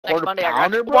Next Monday,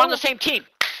 pounder, we're on the same team.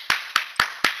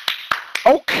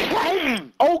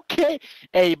 Okay.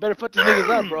 Hey, you better put these niggas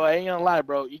up, bro. I ain't gonna lie,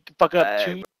 bro. You can fuck up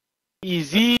too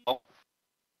easy.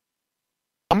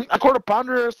 A quarter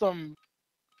pounder or some.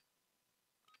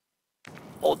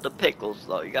 Hold the pickles,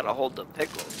 though. You gotta hold the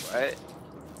pickles, right?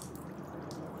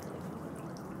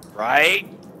 Right?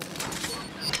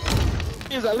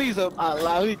 Is at least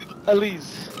at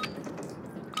least.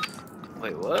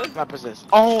 Wait, what? My persist.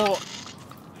 Oh,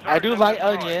 I do like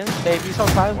onions. Maybe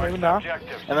sometimes, maybe not.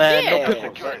 And then Yeah.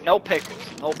 no pickles.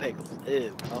 No pickles.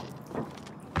 Ew. No.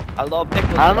 I love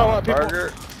pickles. I don't know on why a people.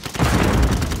 burger.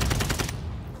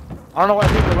 I don't know why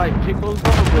people like pickles,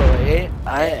 bro.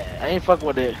 I ain't fuck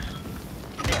with it.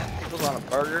 Yeah, pickles on a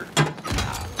burger.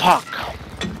 Fuck.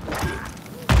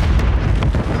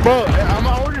 Bro, I'm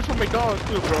ordering from McDonald's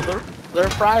too, brother. Their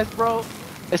fries, bro.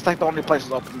 It's like the only place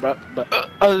is open, bro. But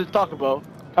other than Taco Bell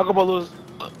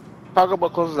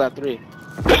closes at 3.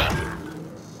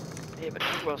 Yeah, but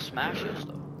Taco Bell smashes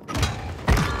though.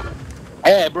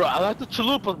 Hey, bro, I like the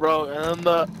chalupas, bro, and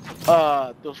then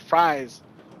those fries.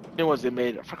 New ones they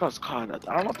made. I forgot what it's called. I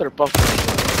don't know if they're buffalo.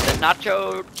 The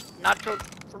nacho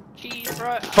from cheese,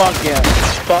 right? Fuck yeah.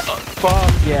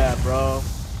 Fuck yeah, bro.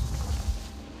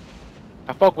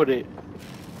 I fuck with it.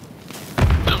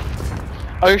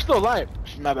 Oh, you're still alive.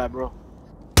 My bad, bro.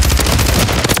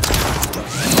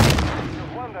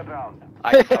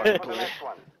 I thought cool.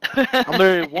 I'm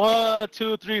there. 1,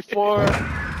 2, 3, 4.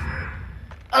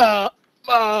 5,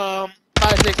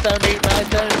 6, 7, 8, 9,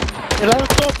 10, 11,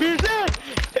 12 beers in.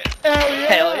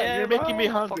 Hell yeah! You're making me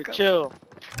hungry. Chill.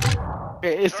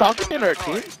 Okay, is Saki in our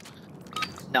team?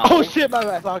 No. Oh shit, my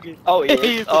bad, Saki. Oh, he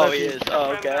is. Oh, he is.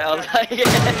 Oh, okay. I was like,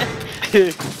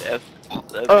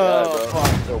 bro.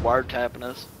 They're wiretapping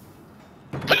us.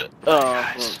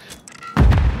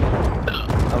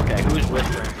 Okay, who's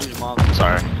whispering? Who's mom?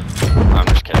 Sorry. I'm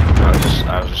just kidding.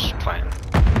 I was just playing.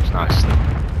 It's nice.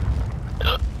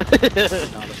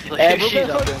 Hey, we're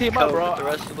gonna fuck team up, bro. The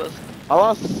rest of us. I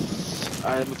lost.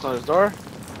 Alright, let me close the door.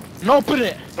 No, open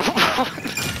it!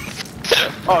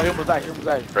 Oh, he almost died.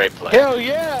 Great play. Hell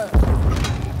yeah!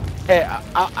 Hey,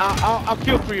 I'll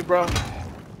kill for you, bro.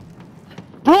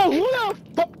 Bro, who the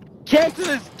fuck gets in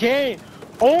this game?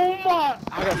 Oh my!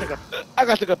 I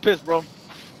gotta take a piss, bro.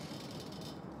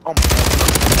 Oh my god.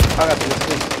 I gotta take a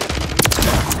piss.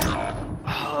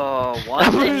 Oh,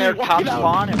 one's in their top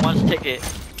spawn and one's ticket.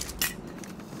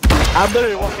 I'm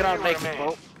literally walking out naked,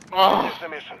 bro. Oh.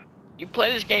 You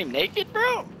play this game naked,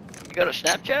 bro? You go to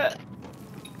Snapchat?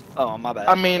 Oh, my bad.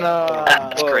 I mean,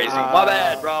 That's crazy. My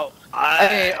bad, bro.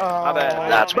 Hey, my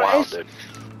bad. That's bro, wild, dude.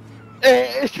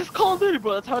 It's just Call of Duty,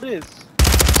 bro. That's how it is.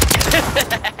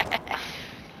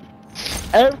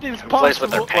 Everything's possible. Plays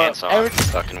with their pants on.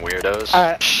 Fucking weirdos.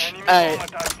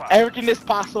 Everything is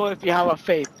possible if you have a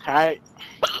faith, alright?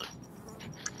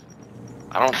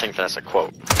 I don't think that's a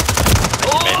quote.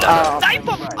 Knife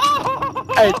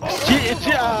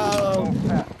him!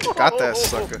 Got that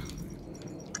sucker.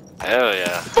 Hell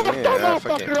yeah. Yeah,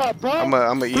 fuck it.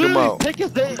 I'ma eat him out. I'm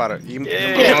about to eat him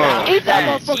up. Eat that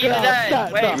motherfucker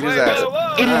out. Eat his ass.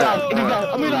 Eat it out.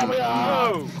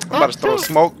 I'm about to throw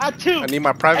smoke. I need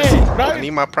my privacy. I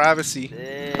need my privacy.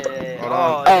 Hold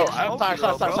on. Oh,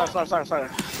 I'm sorry.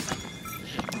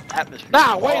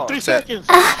 Nah, wait 3 seconds.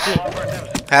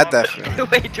 Had that.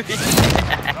 Wait 3 seconds.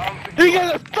 You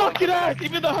guys are fucking ass,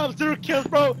 even though I have 0 kills,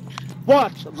 bro.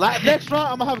 Watch, next round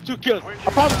I'm gonna have 2 kills. I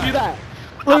promise you that.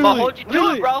 I'ma hold you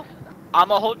to it, bro.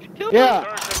 I'ma hold you to it. Yeah,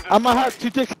 I'm gonna have 2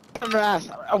 dicks on their ass.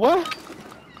 What?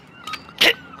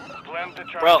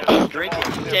 Bro, drink it.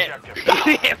 You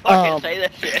can't fucking say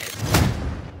that shit.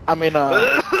 I mean, oh,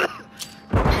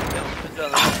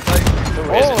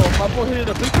 my boy hit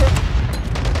a blinker.